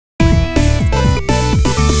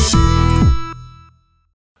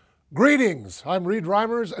Greetings, I'm Reed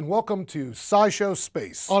Reimers, and welcome to SciShow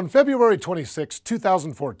Space. On February 26,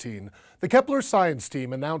 2014, the Kepler science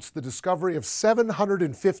team announced the discovery of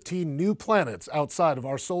 715 new planets outside of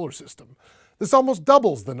our solar system. This almost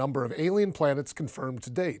doubles the number of alien planets confirmed to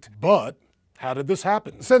date. But how did this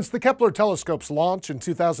happen? Since the Kepler telescope's launch in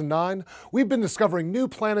 2009, we've been discovering new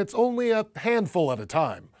planets only a handful at a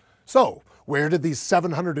time. So, where did these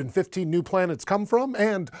 715 new planets come from?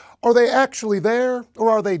 And are they actually there, or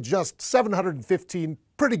are they just 715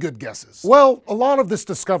 pretty good guesses? Well, a lot of this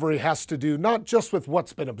discovery has to do not just with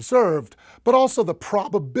what's been observed, but also the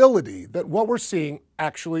probability that what we're seeing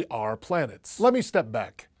actually are planets. Let me step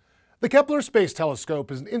back. The Kepler Space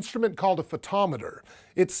Telescope is an instrument called a photometer.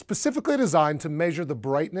 It's specifically designed to measure the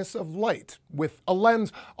brightness of light, with a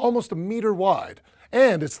lens almost a meter wide.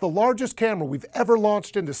 And it's the largest camera we've ever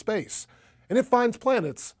launched into space. And it finds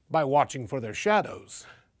planets by watching for their shadows.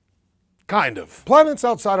 Kind of. Planets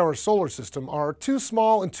outside our solar system are too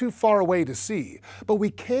small and too far away to see, but we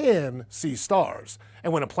can see stars.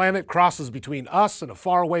 And when a planet crosses between us and a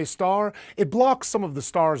faraway star, it blocks some of the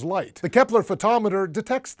star's light. The Kepler photometer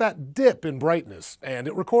detects that dip in brightness, and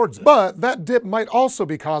it records it. But that dip might also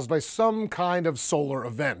be caused by some kind of solar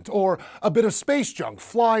event, or a bit of space junk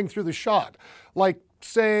flying through the shot, like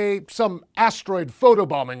say, some asteroid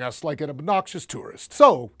photobombing us like an obnoxious tourist.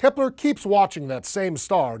 So, Kepler keeps watching that same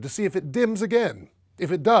star to see if it dims again.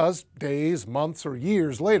 If it does, days, months, or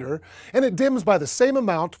years later, and it dims by the same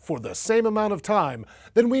amount for the same amount of time,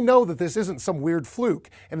 then we know that this isn't some weird fluke,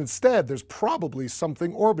 and instead there's probably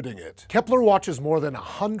something orbiting it. Kepler watches more than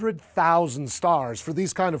 100,000 stars for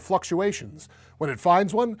these kind of fluctuations. When it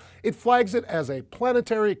finds one, it flags it as a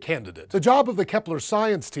planetary candidate. The job of the Kepler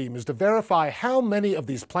science team is to verify how many of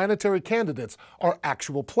these planetary candidates are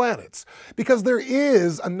actual planets, because there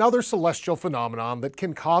is another celestial phenomenon that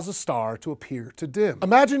can cause a star to appear to dim.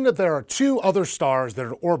 Imagine that there are two other stars that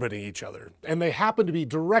are orbiting each other, and they happen to be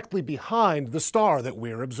directly behind the star that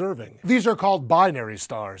we're observing. These are called binary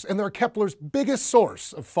stars, and they're Kepler's biggest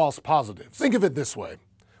source of false positives. Think of it this way.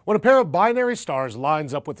 When a pair of binary stars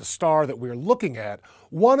lines up with the star that we're looking at,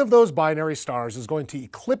 one of those binary stars is going to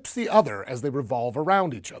eclipse the other as they revolve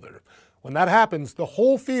around each other. When that happens, the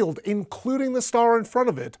whole field, including the star in front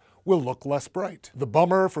of it, will look less bright. The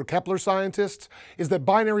bummer for Kepler scientists is that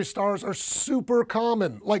binary stars are super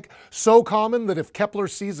common, like so common that if Kepler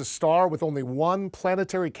sees a star with only one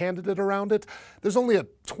planetary candidate around it, there's only a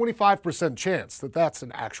 25% chance that that's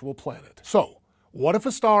an actual planet. So, what if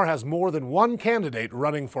a star has more than one candidate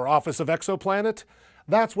running for office of exoplanet?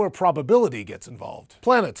 That's where probability gets involved.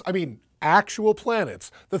 Planets, actual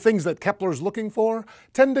planets, the things that Kepler's looking for,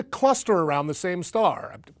 tend to cluster around the same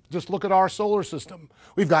star. Just look at our solar system.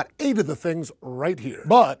 We've got 8 of the things right here.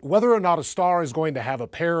 But whether or not a star is going to have a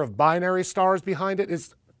pair of binary stars behind it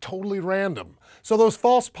is totally random. So those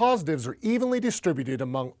false positives are evenly distributed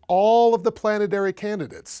among all of the planetary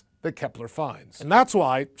candidates that Kepler finds. And that's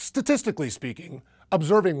why, statistically speaking,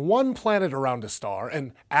 observing one planet around a star,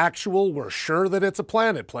 an actual, we're sure that it's a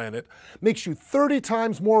planet, makes you 30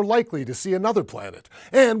 times more likely to see another planet.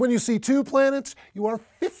 And when you see 2 planets, you are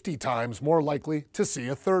 50 times more likely to see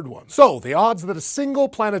a third one. So the odds that a single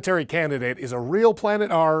planetary candidate is a real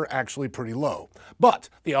planet are actually pretty low. But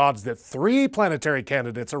the odds that 3 planetary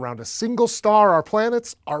candidates around a single star are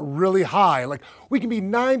planets are really high. Like, we can be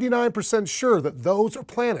 99% sure that those are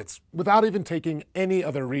planets without even taking any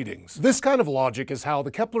other readings. This kind of logic is how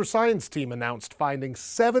the Kepler science team announced finding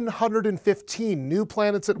 715 new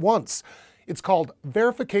planets at once. It's called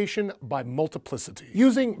verification by multiplicity.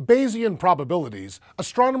 Using Bayesian probabilities,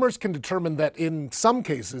 astronomers can determine that in some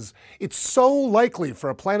cases, it's so likely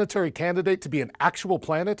for a planetary candidate to be an actual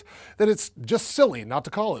planet that it's just silly not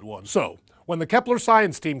to call it one. So, when the Kepler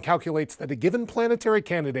science team calculates that a given planetary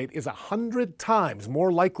candidate is 100 times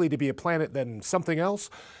more likely to be a planet than something else,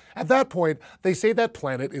 at that point, they say that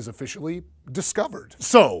planet is officially discovered.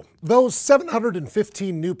 So, those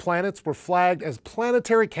 715 new planets were flagged as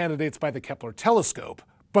planetary candidates by the Kepler telescope,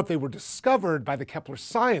 but they were discovered by the Kepler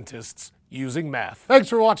scientists using math. Thanks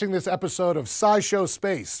for watching this episode of SciShow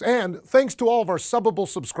Space, and thanks to all of our subbable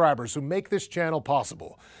subscribers who make this channel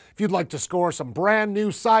possible. If you'd like to score some brand new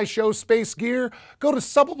SciShow Space gear, go to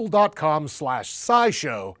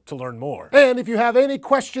subbable.com/SciShow to learn more. And if you have any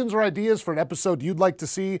questions or ideas for an episode you'd like to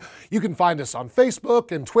see, you can find us on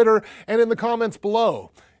Facebook and Twitter and in the comments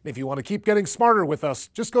below. And if you want to keep getting smarter with us,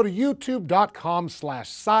 just go to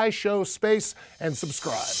youtube.com/SciShowSpace and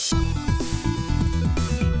subscribe.